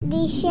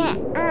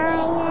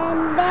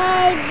Iron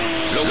Baby.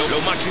 Lo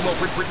Máximo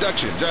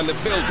Productions on the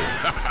building.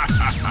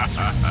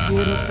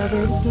 Quiero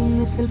saber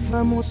quién es el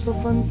famoso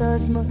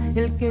fantasma,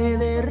 el que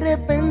de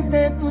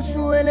repente tú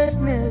sueles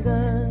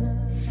negar.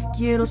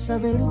 Quiero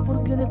saber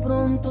por qué de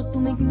pronto tú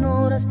me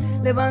ignoras.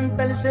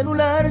 Levanta el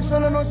celular,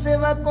 solo no se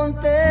va a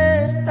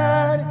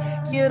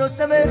contestar. Quiero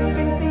saber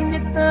quién te ha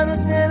inyectado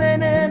ese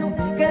veneno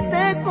que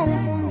te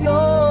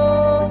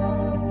confundió.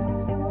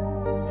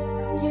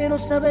 Quiero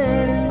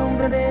saber el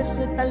nombre de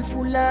ese tal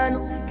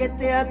fulano que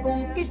te ha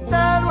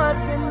conquistado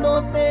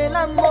haciéndote el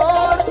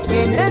amor.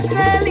 ¿Quién es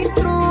el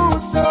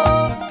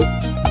intruso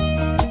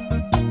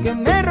que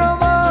me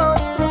robó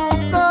tu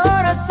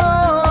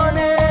corazón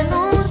en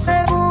un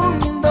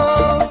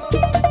segundo?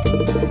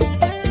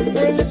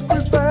 Él es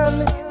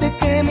culpable de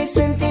que mis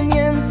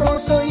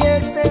sentimientos hoy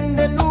estén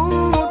de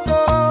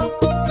luto.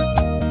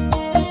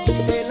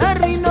 Él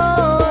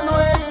arruinó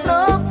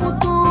nuestro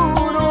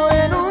futuro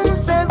en un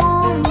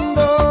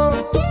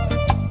segundo.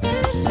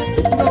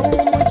 No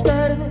muy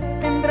tarde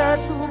tendrá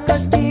su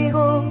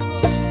castigo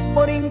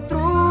por intruso.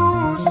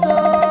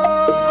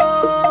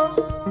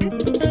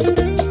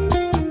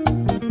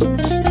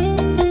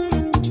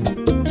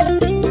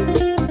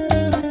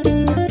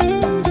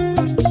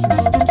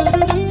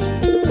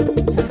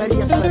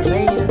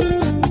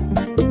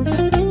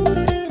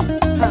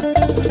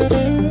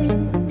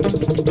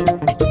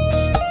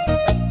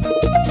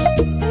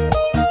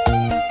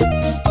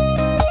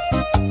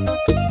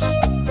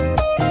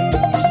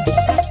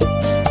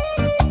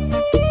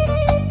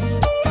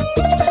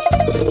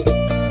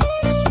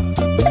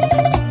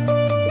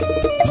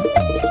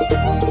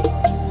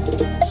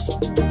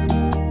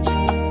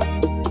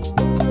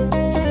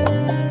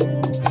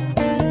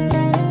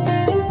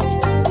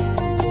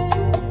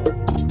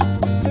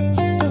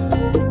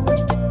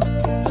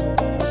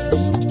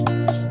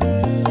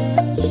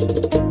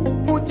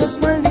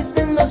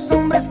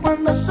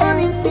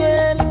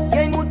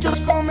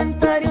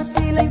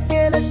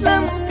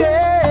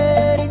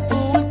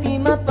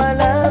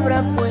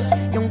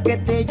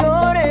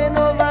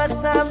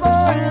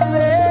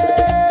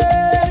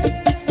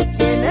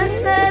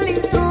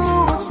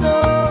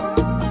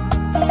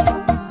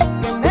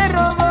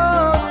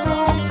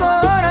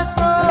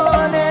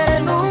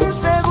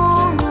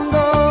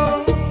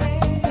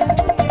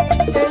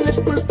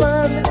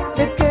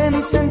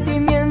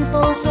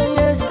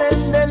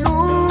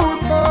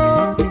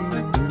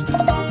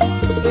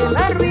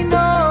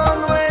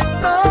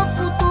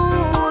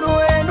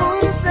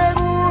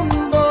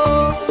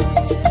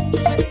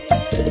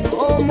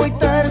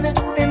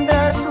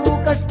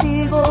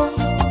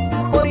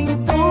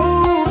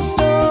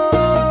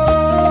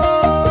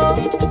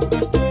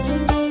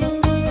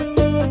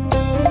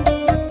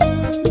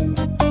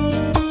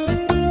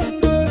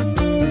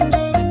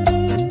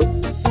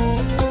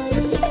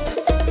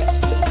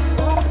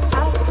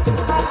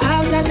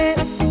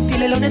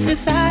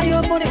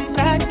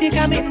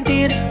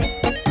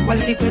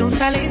 Si fuera un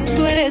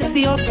talento, eres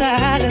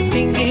diosa al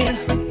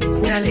fingir.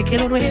 Júrale que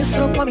lo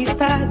nuestro fue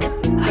amistad,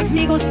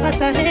 amigos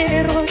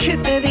pasajeros que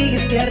te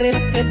diste a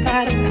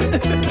respetar.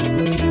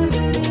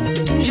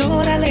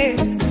 Llórale,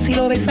 si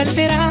lo ves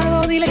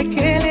alterado, dile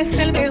que él es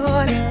el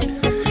mejor.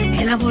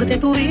 El amor de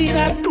tu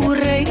vida, tu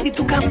rey y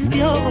tu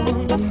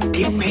campeón.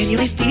 Tiene un genio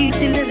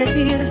difícil de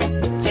regir,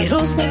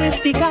 feroz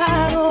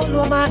domesticado,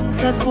 lo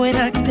amansas,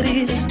 buena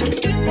actriz.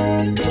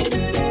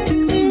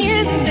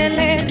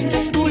 Miéntele,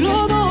 tú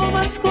lo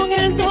domas con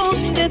el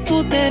don de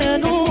tu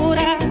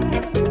ternura.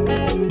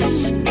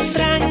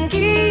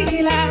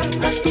 Tranquila,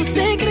 tus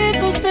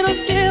secretos te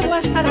los llevo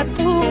hasta la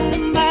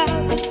tumba.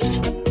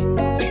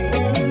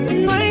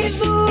 No hay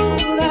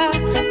duda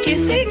que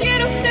si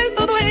quiero ser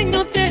tu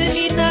dueño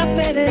termina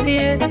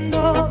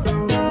perdiendo.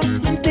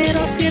 Pero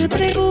si él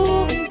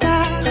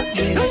pregunta,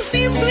 yo era un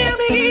simple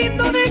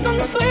amiguito de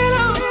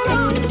consuelo.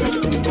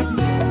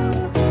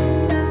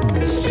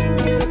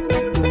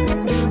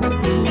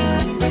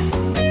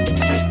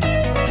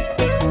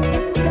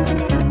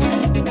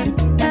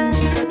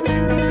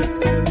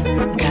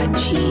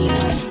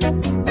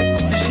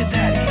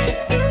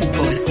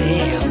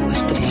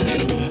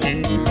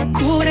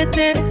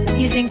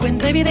 Y si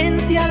encuentra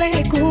evidencia le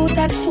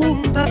ejecutas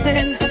un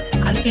papel.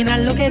 Al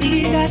final lo que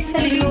digas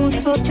el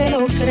iluso te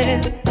lo cree.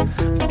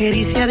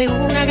 Pericia de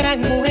una gran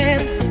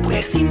mujer,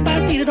 puedes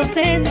impartir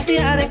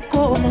docencia de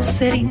cómo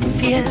ser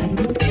infiel.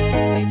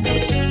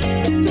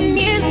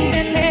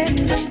 Miéntele,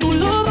 tú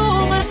lo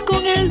domas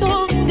con el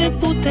don de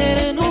tu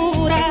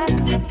ternura.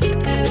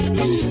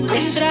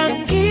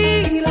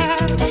 Tranquila,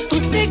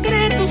 tus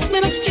secretos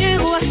me los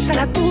llevo hasta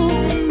la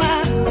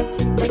tumba.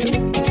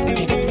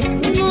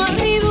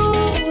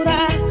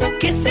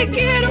 Si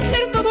quiero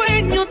ser tu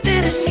dueño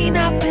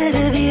termina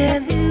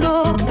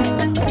perdiendo.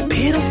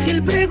 Pero si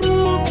él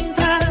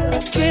pregunta,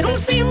 yo era un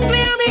simple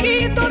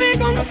amiguito de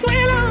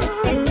consuelo.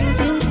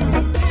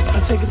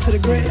 I'll take it to the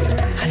grave.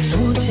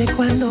 Anoche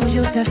cuando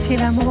yo te hacía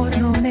el amor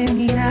no me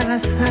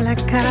mirabas a la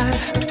cara.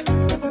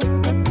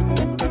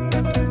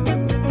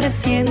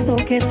 Presiento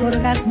que tu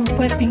orgasmo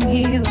fue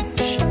fingido.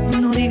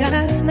 No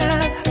digas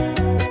nada.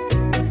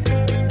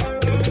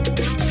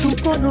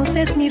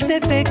 Conoces mis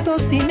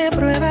defectos y me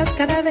pruebas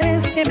cada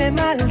vez que me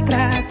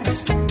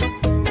maltratas.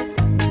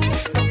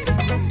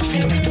 Me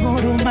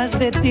enamoro más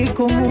de ti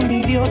como un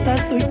idiota.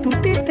 Soy tu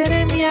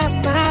títere, mi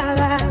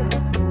amada.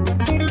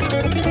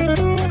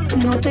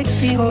 No te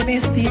exijo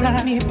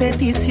honestidad, mi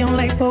petición,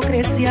 la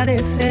hipocresía de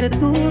ser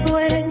tu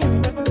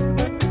dueño.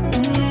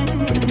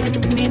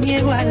 Me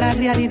niego a la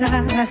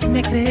realidad,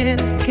 hazme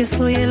creer que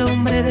soy el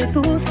hombre de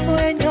tus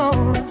sueños.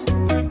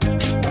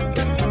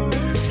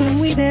 Soy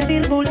muy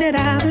débil,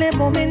 vulnerable,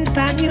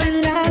 momentáneo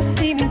en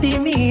las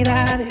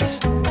intimidades.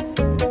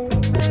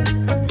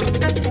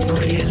 No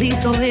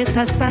realizo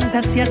esas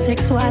fantasías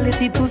sexuales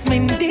y tus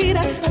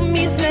mentiras son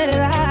mis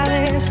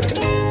verdades.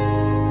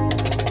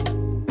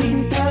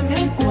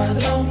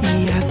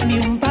 Y hazme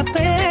un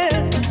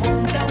papel,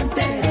 monta un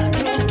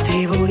teatro,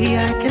 te voy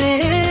a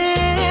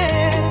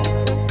creer.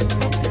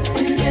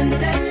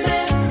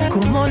 Miénteme,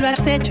 como lo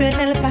has hecho en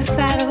el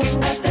pasado.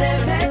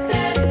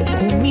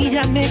 Atrévete,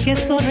 humíllame que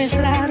eso no es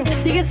raro.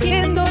 Sigue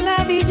siendo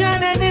la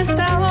villana en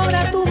esta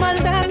hora, tu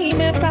maldad a mí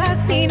me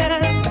fascina.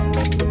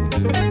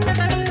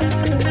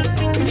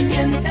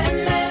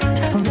 Miénteme,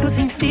 son tus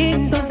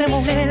instintos de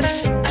mujer.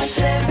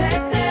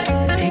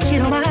 Atrévete, te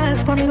quiero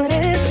más cuando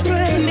eres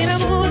cruel. Me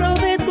enamoro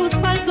de tus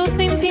falsos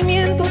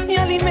sentimientos, mi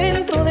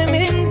alimento de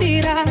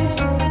mentiras.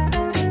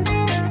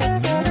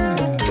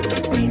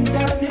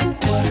 Píntame un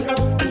cuadro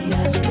y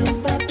hazme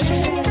un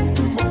papel.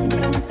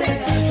 Monta un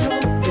teatro,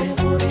 te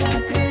voy a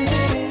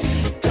creer.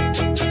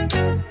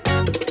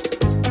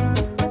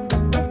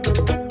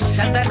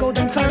 That's that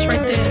golden touch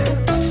right there.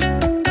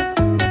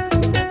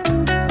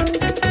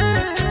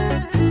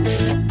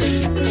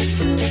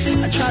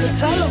 I try to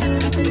tell 'em.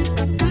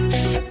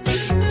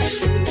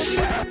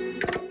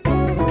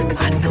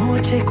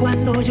 Anoche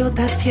cuando yo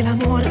te hacía el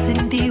amor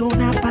sentí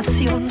una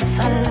pasión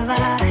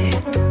salvaje.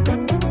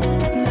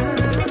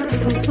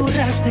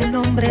 Susurraste el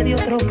nombre de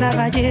otro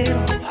caballero.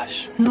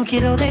 No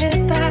quiero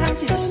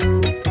detalles.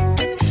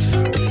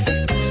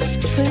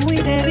 Soy muy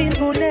débil,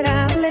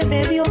 vulnerable,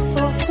 medio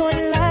soso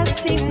en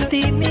las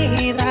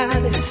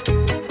intimidades.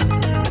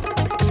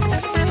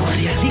 No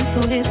realizo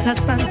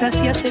esas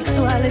fantasías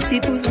sexuales y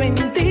tus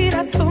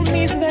mentiras son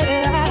mis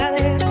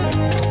verdades.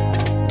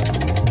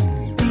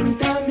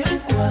 Píntame un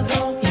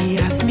cuadro y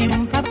hazme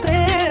un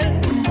papel.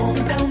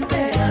 Monta un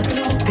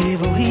teatro, te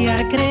voy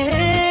a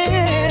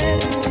creer.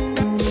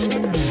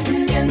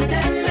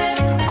 Miénteme,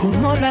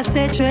 como lo has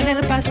hecho en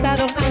el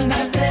pasado. Anda,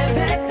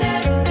 atrévete,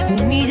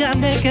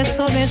 humíllame que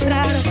eso no es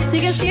raro.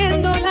 Sigue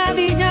siendo la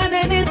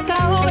villana en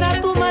esta hora,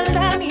 tu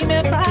maldad a mí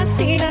me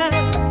fascina.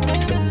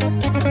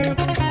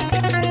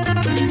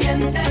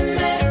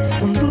 Miénteme,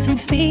 son tus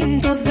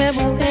instintos de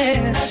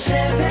mujer.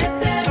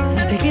 Atrévete,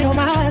 te quiero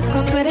más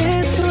cuando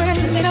eres cruel.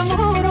 Me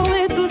enamoro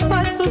de tus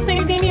falsos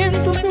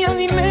sentimientos, mi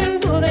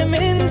alimento de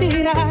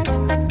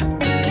mentiras.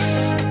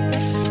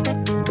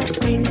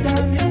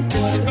 Píntame un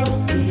cuadro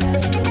y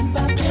hazme un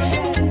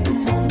papel.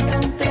 Monta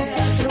un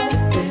teatro,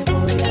 te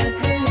voy a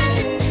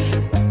creer.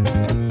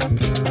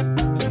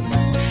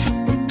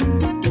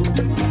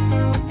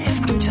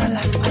 Escucha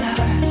las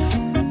palabras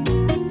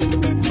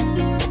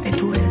de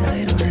tu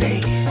verdadero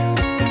rey.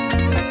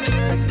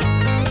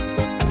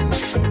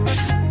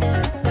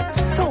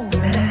 So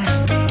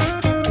nasty.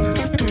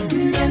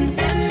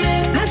 Miénteme,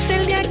 hasta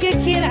el día que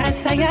quieras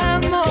hay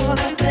amor.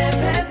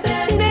 Atrévete,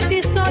 de ti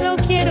solo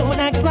quiero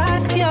una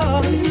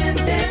actuación.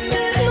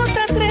 Miénteme, no te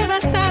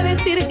atrevas a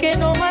decir que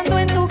no mando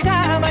en tu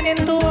cama ni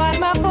en tu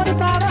alma, por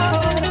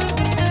favor.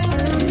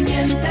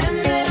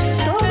 Miénteme,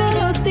 todos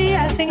los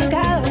días en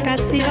cada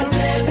ocasión.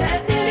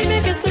 Dime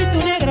que soy tu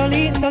negro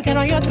lindo, que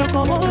no hay otro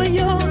como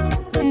yo.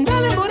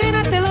 Dale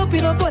morena, te lo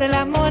pido por el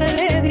amor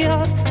de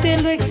Dios.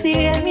 Te lo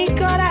exige mi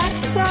corazón.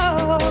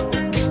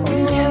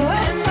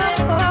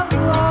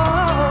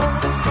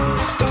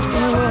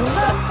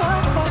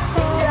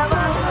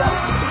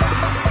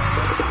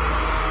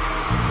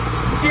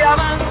 Ya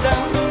basta,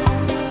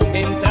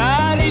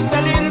 entrar y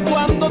salir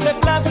cuando te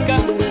plazca,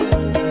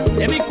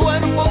 de mi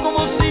cuerpo como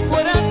si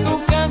fuera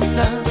tu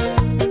casa,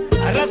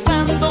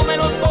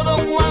 arrasándomelo todo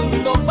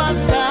cuando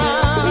pasa.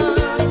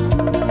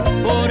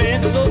 Por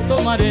eso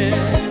tomaré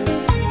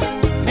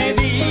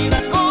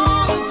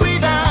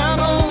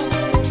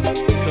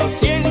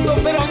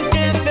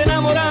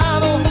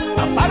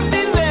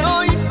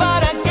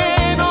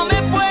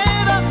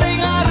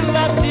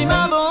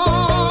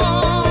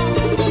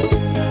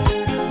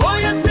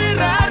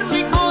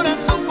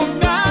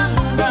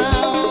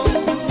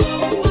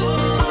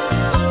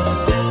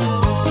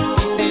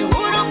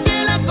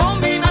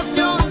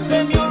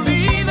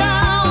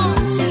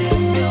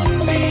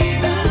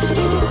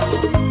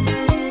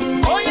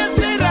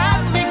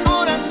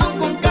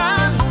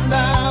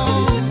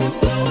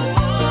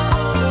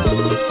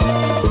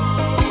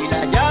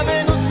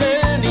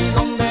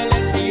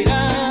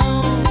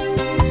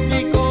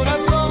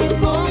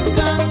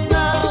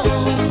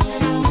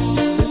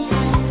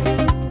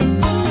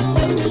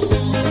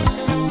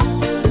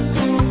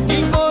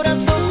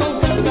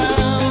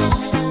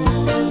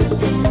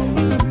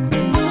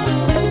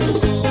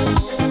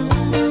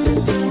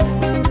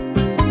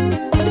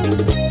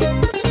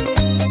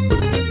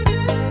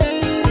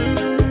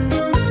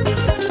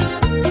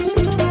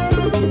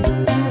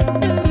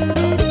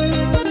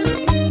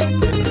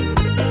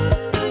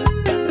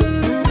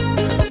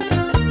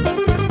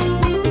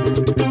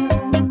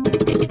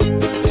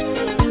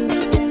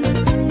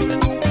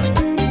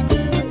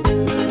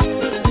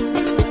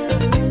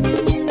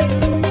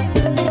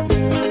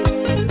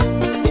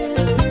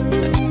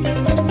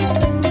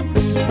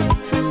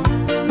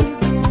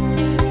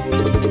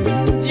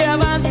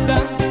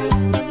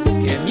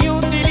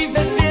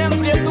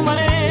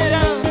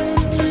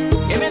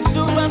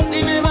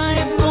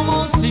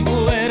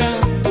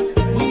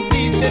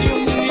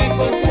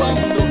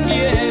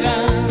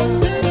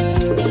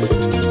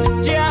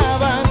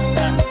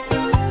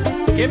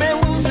que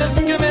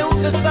me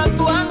uses a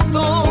tu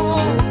antojo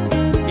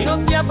y no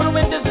te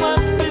aproveches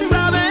más de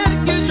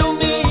saber que yo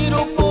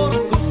miro por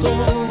tus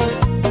ojos.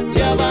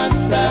 Ya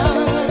basta,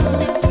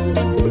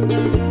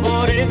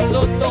 por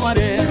eso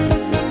tomaré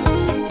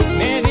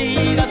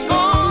medidas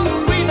con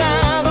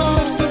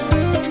cuidado.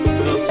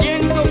 Lo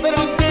siento, pero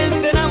aunque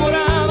esté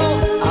enamorado,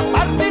 a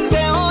partir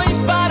de hoy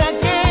para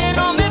que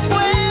no me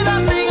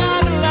puedas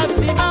dejar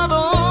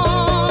lastimado,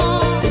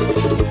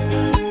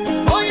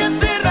 voy a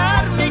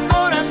cerrar mi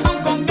corazón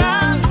con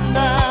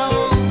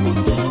candado.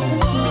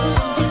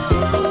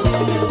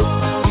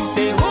 Y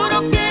te juro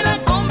que la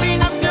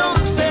combinación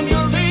se me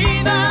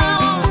olvida.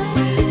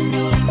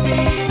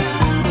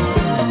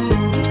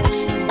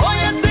 Voy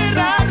a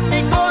cerrar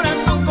mi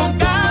corazón con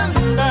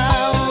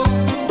candado.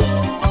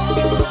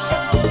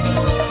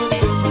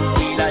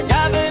 Y la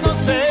llave no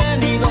sé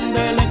ni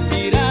dónde le he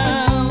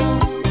tirado.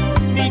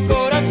 Mi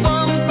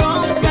corazón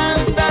con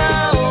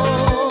candado.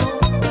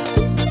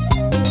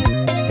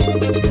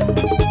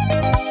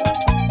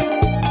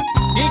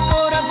 Mi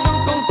corazón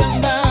con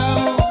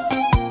candado.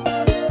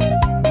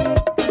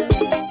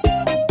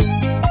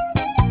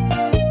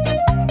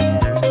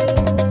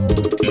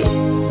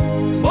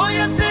 Voy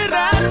a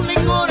cerrar mi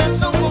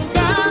corazón con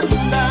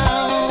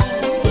candado.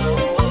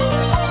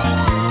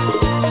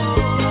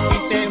 Y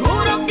te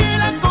juro que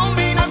la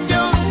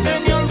combinación se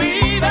me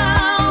olvida.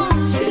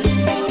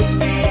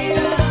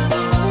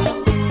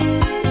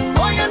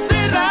 Voy a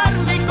cerrar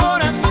mi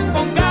corazón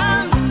con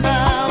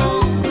candado.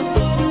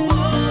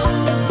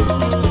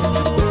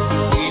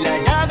 Y la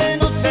llave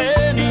no sé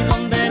ni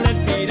dónde le he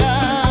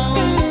tirado.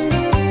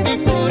 Mi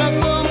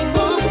corazón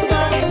con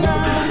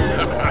candado.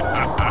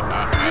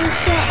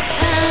 Dice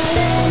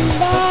Allen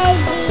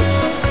Baby.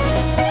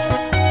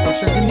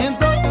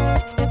 Consentimiento.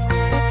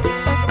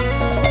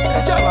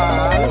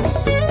 Chaval.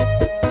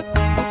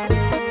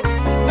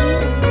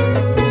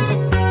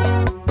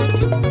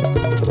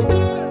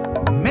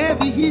 Me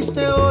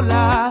dijiste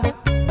hola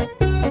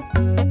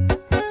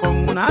con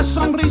una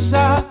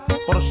sonrisa,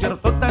 por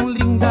cierto tan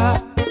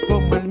linda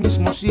como el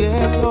mismo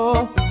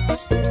cielo.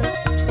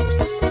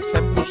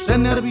 Te puse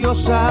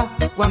nerviosa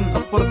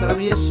cuando por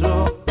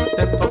travieso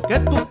te toqué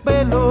tu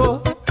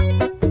pelo.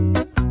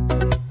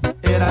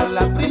 Era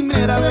la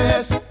primera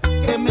vez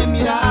que me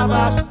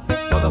mirabas,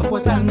 todo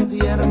fue tan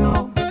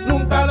tierno,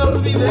 nunca lo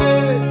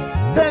olvidé.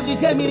 Te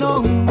dije mi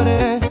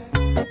nombre,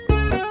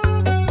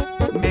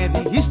 me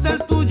dijiste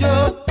el tuyo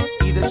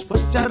y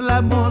después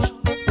charlamos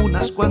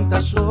unas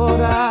cuantas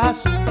horas.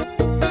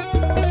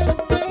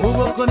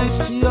 Hubo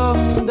conexión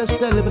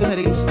desde el primer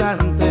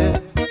instante,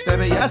 te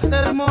veías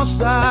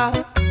hermosa,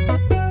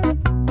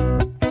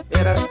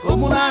 eras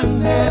como un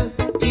ángel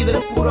y de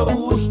puro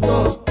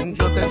gusto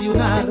yo te di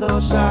una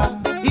rosa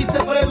y te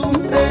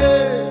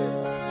pregunté,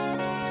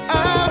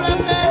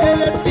 háblame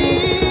de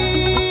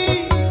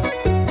ti,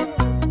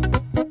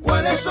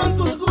 ¿cuáles son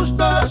tus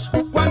gustos?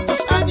 ¿Cuántos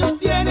años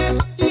tienes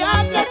y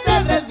a qué te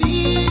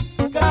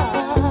dedicas?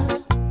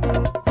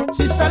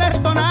 Si sales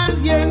con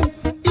alguien,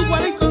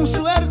 igual y con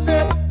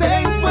suerte te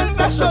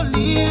encuentras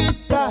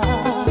solita.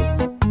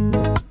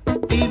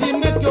 Y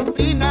dime qué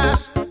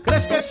opinas,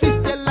 ¿crees que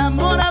existe el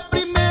amor a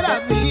primera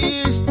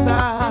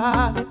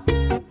vista?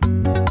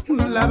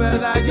 La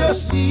verdad yo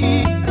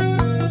sí.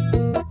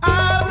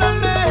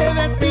 Háblame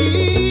de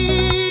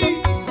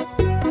ti,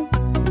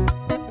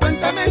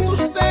 cuéntame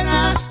tus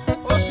penas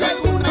o si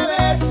alguna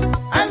vez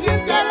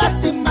alguien te ha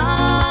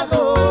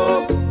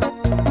lastimado.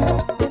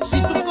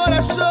 Si tu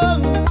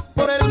corazón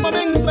por el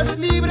momento es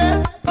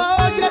libre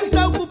o ya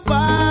está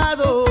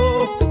ocupado,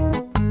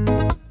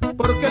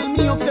 porque el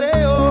mío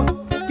creo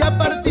que a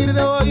partir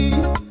de hoy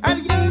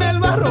alguien me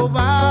lo ha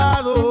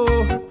robado.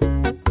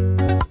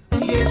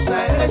 Y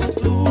esa eres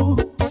tú.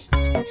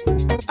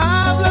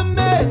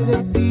 Háblame de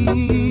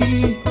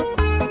ti.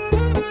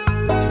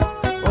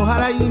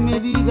 Ojalá y me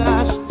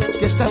digas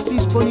que estás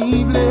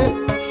disponible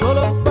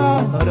solo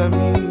para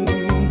mí.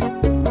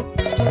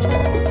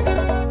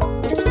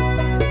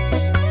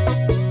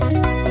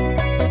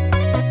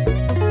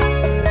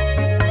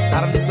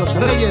 Carlitos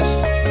Reyes,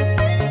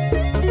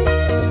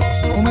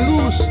 como me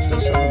gusta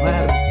esa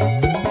mujer.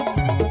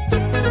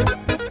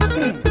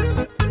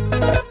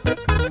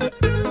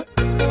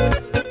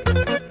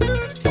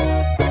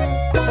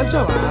 El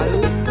chaval.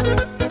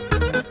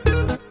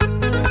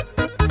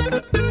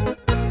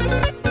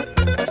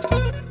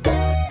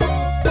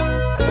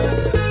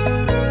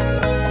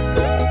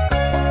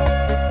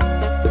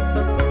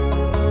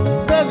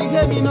 Te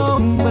dije mi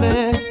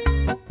nombre,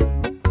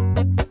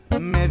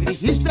 me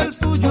dijiste el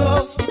tuyo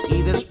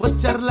y después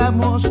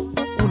charlamos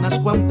unas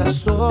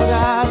cuantas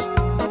horas.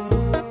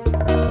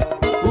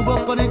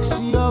 Hubo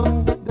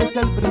conexión desde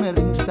el primer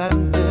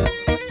instante,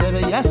 te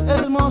veías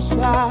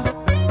hermosa,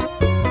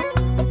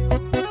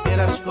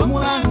 eras como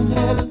un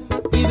ángel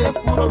y de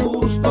puro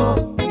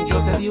gusto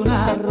yo te di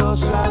una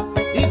rosa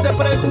y te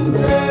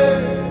pregunté,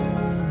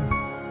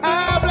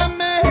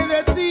 háblame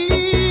de ti,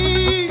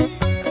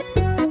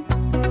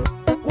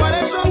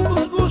 ¿cuáles son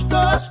tus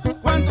gustos?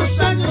 ¿Cuántos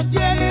años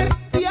tienes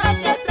y a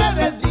qué te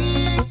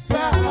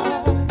dedicas?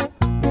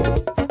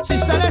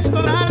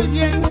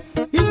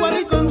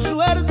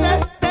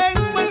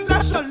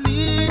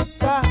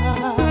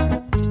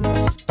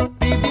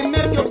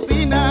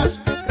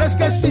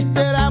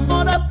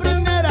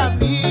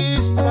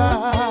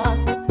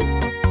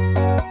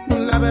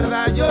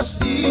 yo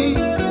sí.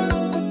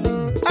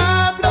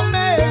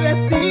 Háblame de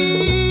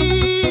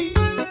ti.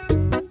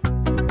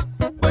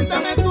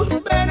 Cuéntame tus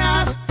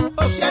penas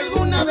o si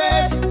alguna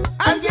vez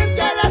alguien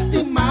te ha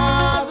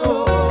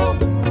lastimado.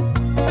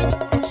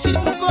 Si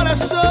tu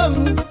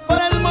corazón por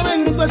el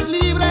momento es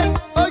libre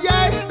o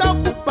ya está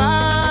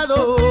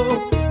ocupado.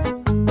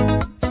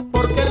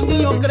 Porque el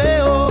mío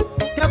creo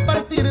que a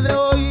partir de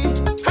hoy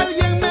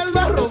alguien me lo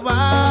ha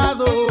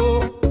robado.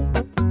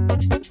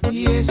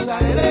 Y esa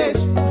eres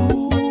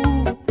tú.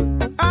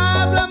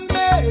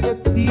 Háblame de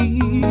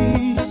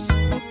ti.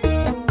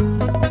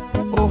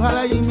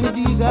 Ojalá y me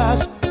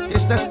digas que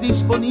estás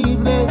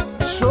disponible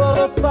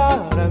solo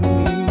para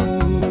mí.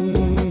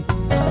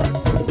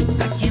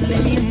 ¿A quién le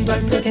miento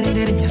al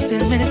pretenderme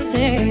hacerme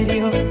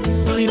serio?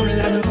 Soy un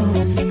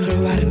ladrón sin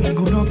robar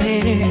ningún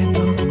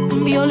objeto.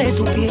 Violé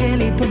tu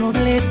piel y tu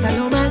nobleza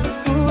lo más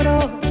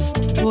puro.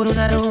 Por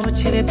una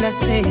noche de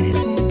placer es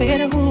un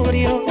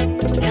perjurio.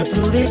 Me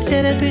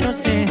aproveché de tu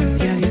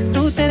inocencia,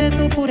 disfrute de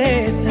tu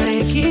pureza,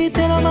 le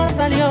quité lo más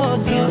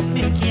valioso. Dios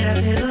me quiera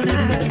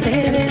perdonar.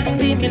 Te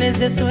vendí miles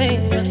de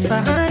sueños,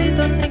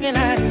 pajaritos en el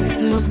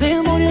aire. Los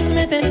demonios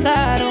me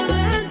tentaron.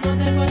 No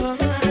te puedo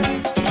amar.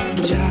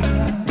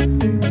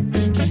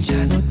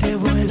 Ya no te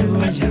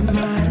vuelvo a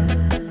llamar.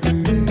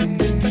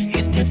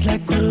 Esta es la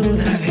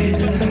cruda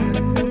verdad.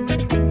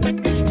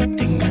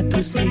 Tenga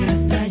tu sí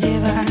hasta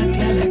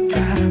llevarte a la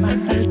cama,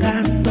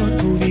 saltando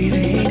tu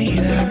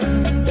virginidad.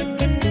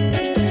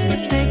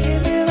 Sé que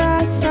me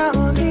vas a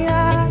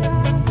odiar,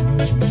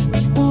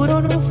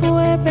 juro no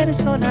fue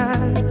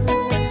personal.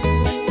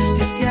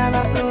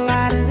 Deseaba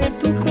probar de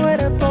tu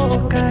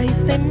cuerpo,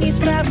 caíste en mi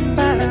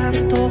trampa,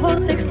 antojo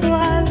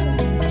sexual.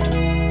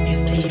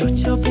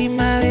 18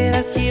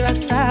 primaveras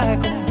ibas a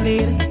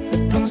cumplir,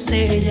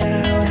 entonces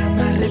ya ahora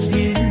me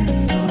arrepiento.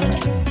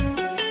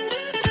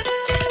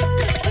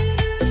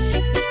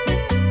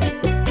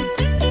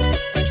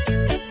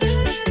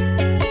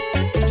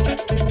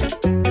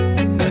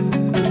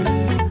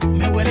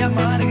 Me huele a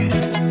amargue.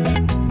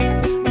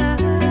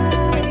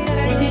 Ay,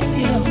 era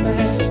chichi,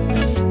 hombre.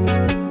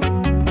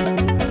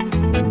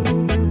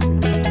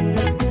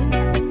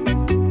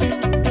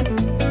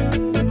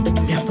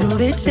 Me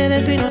aproveché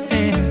de tu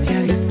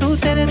inocencia,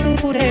 disfrute de tu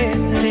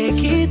pureza, le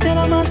quité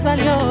lo más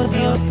valioso.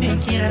 Dios me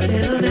quiera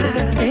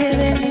perdonar. Te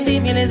vendí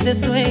miles de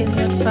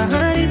sueños,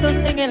 pajaritos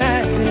en el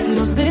aire.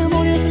 Los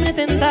demonios me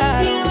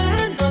tentaron.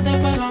 No te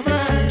puedo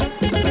amar.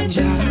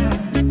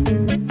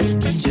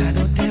 Ya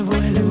no te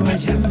vuelvo a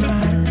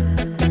llamar.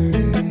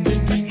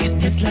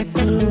 Esta es la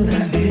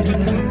cruda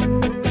verdad.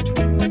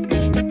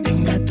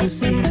 Venga tu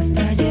sí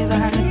hasta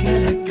llevarte a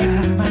la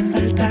cama,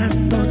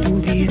 saltando tu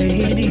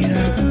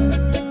virginidad.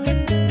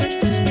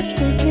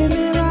 Sé que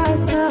me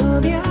vas a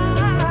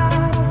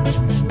odiar,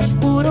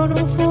 juro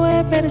no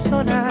fue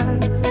personal.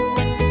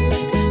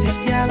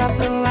 Deseaba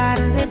probar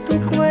de tu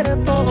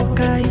cuerpo,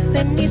 caíste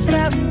en mi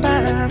trampa,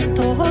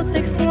 antojo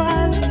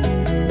sexual.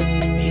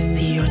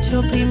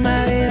 18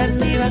 primaveras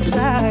ibas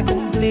a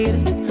cumplir,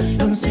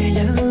 entonces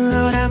ya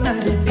ahora me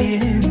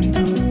arrepiento.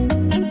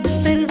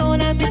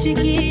 Perdóname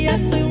chiquilla,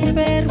 soy un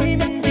perro y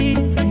mentí.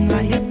 No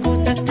hay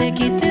excusas, te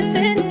quise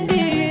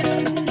sentir.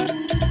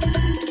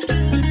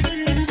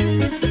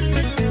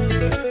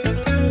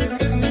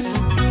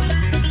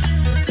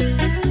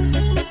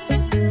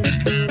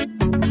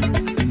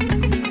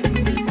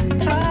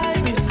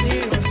 Ay, mis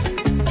hijos,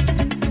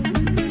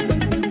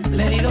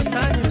 le di 2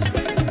 años.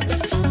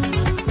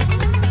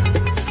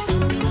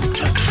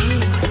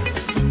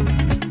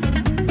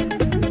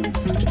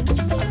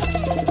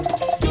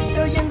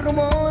 Se oyen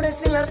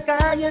rumores en las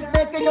calles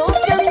de que yo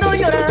te ando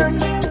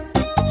llorando.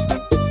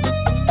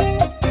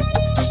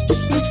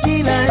 Y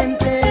si la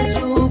gente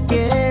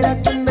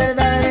supiera que en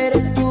verdad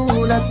eres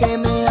tú la que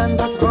me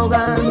andas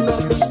rogando.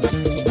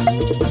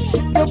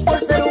 Yo por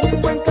ser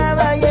un buen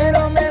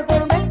caballero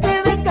mejor me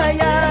quedé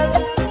callado.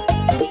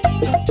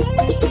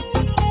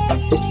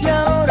 Y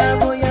ahora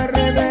voy a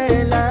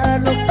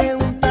revelar lo que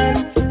un tal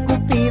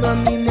Cupido a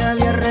mí me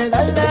había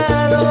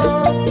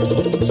regalado.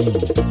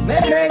 Me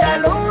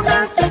regaló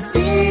una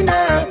asesina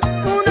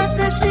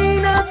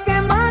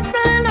que mata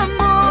el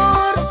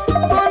amor,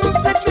 con un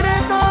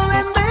secreto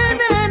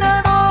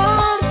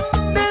envenenador.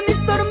 De mis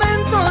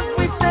tormentos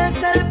fuiste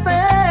el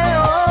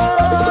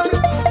peor.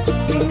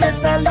 Y me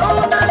salió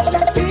una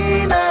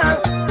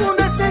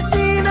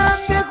asesina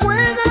que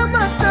juega a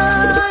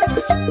matar.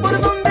 Por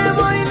donde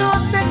voy no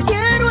te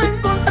quiero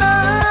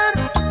encontrar.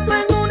 Tú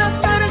en una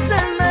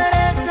cárcel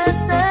mereces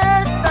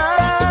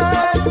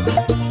estar.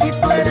 Y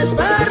tú eres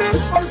la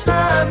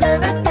responsable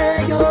de que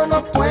yo no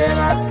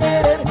pueda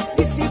querer.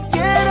 Ni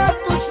siquiera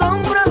tu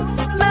sombra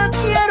la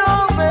quiero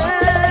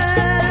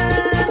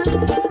ver.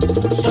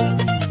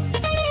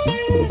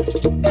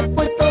 He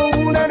puesto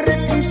una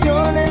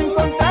restricción en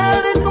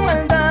contra de tu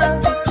maldad.